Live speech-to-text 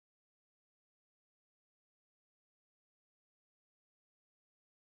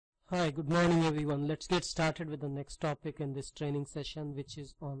Hi, good morning everyone. Let's get started with the next topic in this training session, which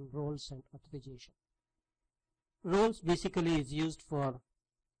is on roles and authorization. Roles basically is used for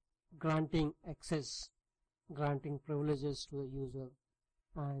granting access, granting privileges to the user,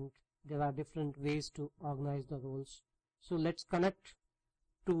 and there are different ways to organize the roles. So let's connect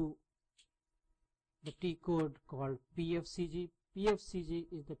to the T code called PFCG. PFCG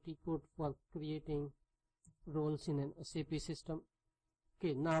is the T code for creating roles in an SAP system.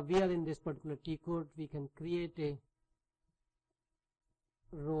 Okay, now we are in this particular T code. We can create a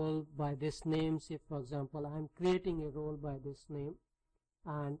role by this name. Say for example, I am creating a role by this name,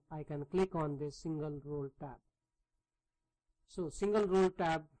 and I can click on this single role tab. So single role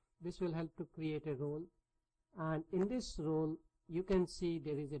tab, this will help to create a role, and in this role you can see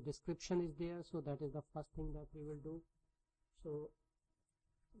there is a description is there. So that is the first thing that we will do. So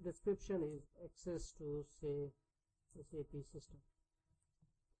description is access to say SAP system.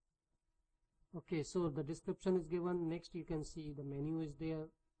 Okay, so the description is given. Next you can see the menu is there,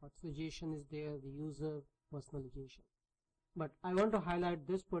 authorization is there, the user, personalization. But I want to highlight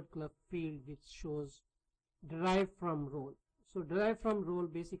this particular field which shows derived from role. So derived from role,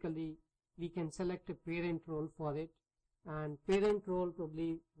 basically we can select a parent role for it, and parent role,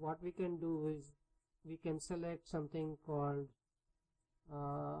 probably what we can do is we can select something called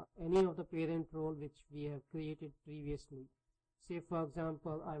any of the parent role which we have created previously. Say for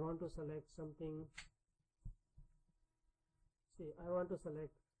example, I want to select something, say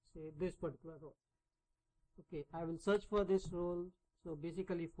this particular role. Okay, I will search for this role. So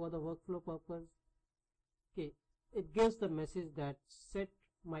basically for the workflow purpose, okay, it gives the message that set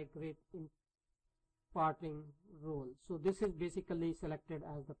migrate imparting role. So this is basically selected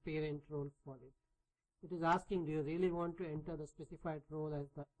as the parent role for it. It is asking, do you really want to enter the specified role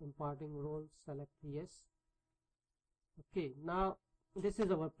as the imparting role? Select yes. Okay, now this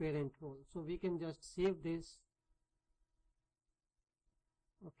is our parent role, so we can just save this.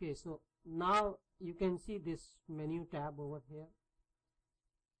 Okay, so now you can see this menu tab over here.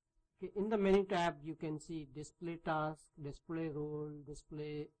 Okay, in the menu tab you can see display task, display role,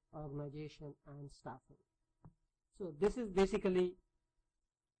 display organization, and staffing. So this is basically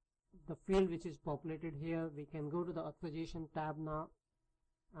the field which is populated here. We can go to the authorization tab now,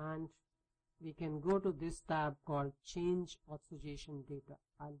 and we can go to this tab called change authorization data.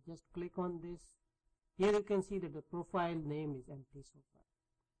 I'll just click on this. Here you can see that the profile name is empty so far.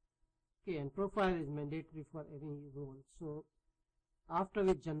 Okay, and profile is mandatory for any role. So after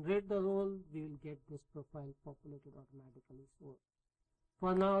we generate the role, we will get this profile populated automatically. So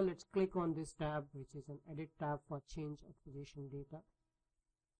for now, let's click on this tab, which is an edit tab for change authorization data.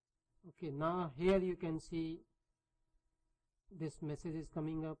 Okay, now here you can see this message is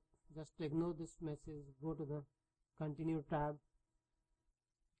coming up. Just ignore this message, go to the continue tab.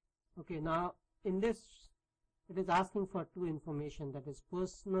 Okay, now in this it is asking for two information, that is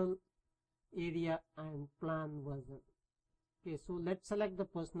personal area and plan version. Okay, so let's select the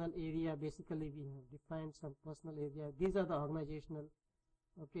personal area. Basically we have defined some personal area. These are the organizational.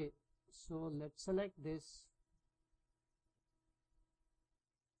 Okay, so let's select this.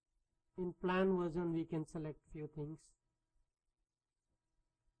 In plan version we can select few things.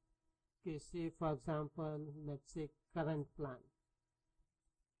 Okay, say for example, let's say current plan.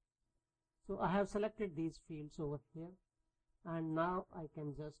 So I have selected these fields over here, and now I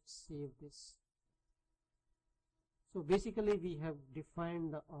can just save this. So basically we have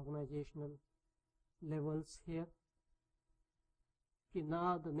defined the organizational levels here. Okay,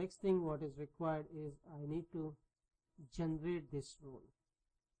 now the next thing what is required is I need to generate this role.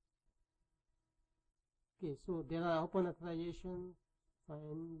 Okay, so there are open authorization.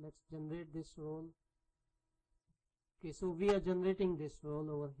 Fine, let's generate this role. Okay, so we are generating this role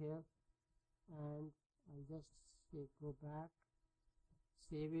over here, and I'll just say go back,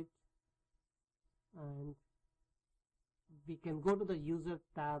 save it, and we can go to the user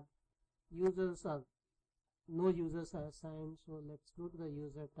tab. No users are assigned, so let's go to the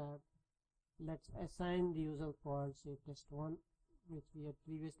user tab. Let's assign the user called say test1, which we had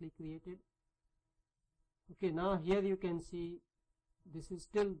previously created. Okay, now here you can see this is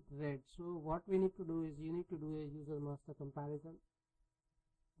still red. So what we need to do is you need to do a user master comparison.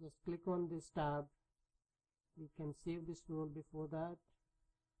 Just click on this tab. We can save this role before that,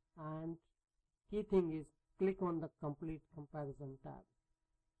 and key thing is click on the complete comparison tab.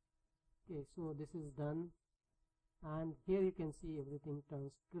 Okay, so this is done, and here you can see everything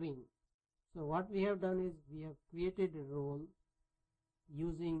turns green. So what we have done is we have created a role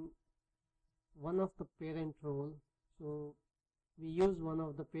using one of the parent role. So we use one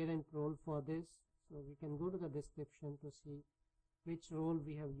of the parent role for this. So we can go to the description to see which role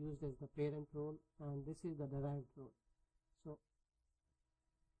we have used as the parent role, and this is the derived role. So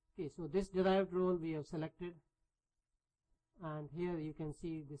okay, so this derived role we have selected, and here you can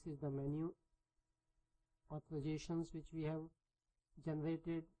see this is the menu authorizations which we have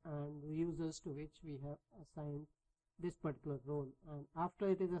generated and users to which we have assigned this particular role. And after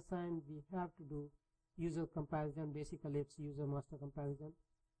it is assigned, we have to do user comparison. Basically it's user master comparison.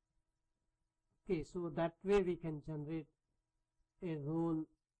 Okay, so that way we can generate a role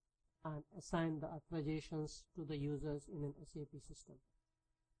and assign the authorizations to the users in an SAP system.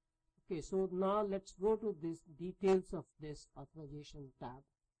 Okay, so now let's go to this details of this authorization tab.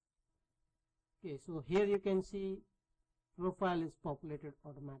 Okay, so here you can see profile is populated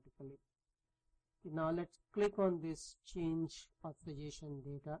automatically. Okay, now let's click on this change authorization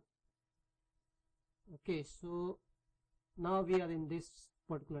data. Okay, so now we are in this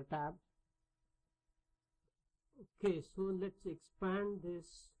particular tab. Okay, so let's expand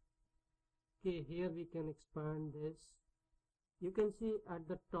this. Okay, here we can expand this. You can see at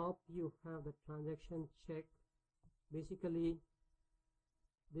the top you have the transaction check. Basically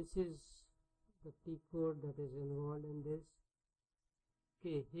this is the T code that is involved in this.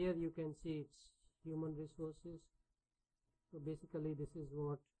 Okay, here you can see it's human resources. So basically this is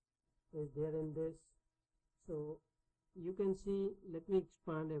what is there in this. So you can see, let me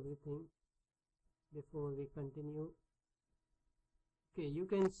expand everything before we continue. Okay, you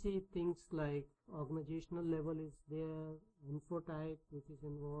can see things like organizational level is there, info type which is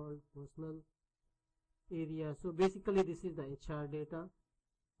involved, personal area. So basically this is the HR data.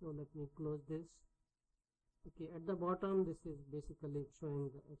 So let me close this. Okay, at the bottom this is basically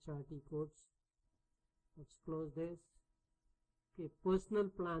showing the HRT codes. Let's close this. Okay, personal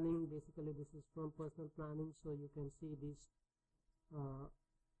planning, basically this is from personal planning, so you can see this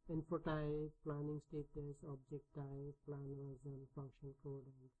info type, planning status, object type, plan version, function code,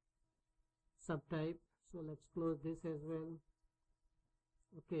 and subtype. So let's close this as well.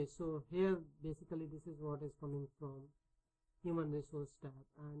 Okay, so here basically this is what is coming from human resource tab,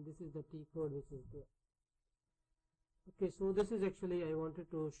 and this is the T code which is there. Okay, so this is actually I wanted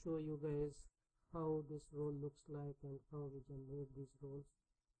to show you guys how this role looks like and how we generate these roles.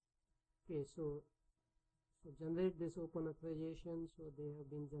 Okay, so generate this open authorization. So they have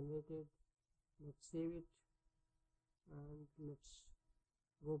been generated. Let's save it and let's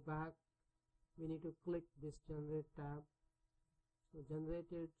go back. We need to click this generate tab. So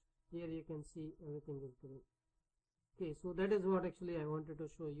generated, here you can see everything is green. Okay, so that is what actually I wanted to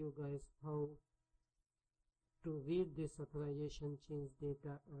show you guys, how to read this authorization, change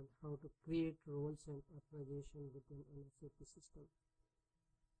data, and how to create roles and authorization within an SAP system.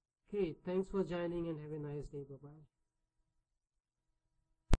 Okay, thanks for joining and have a nice day. Bye-bye.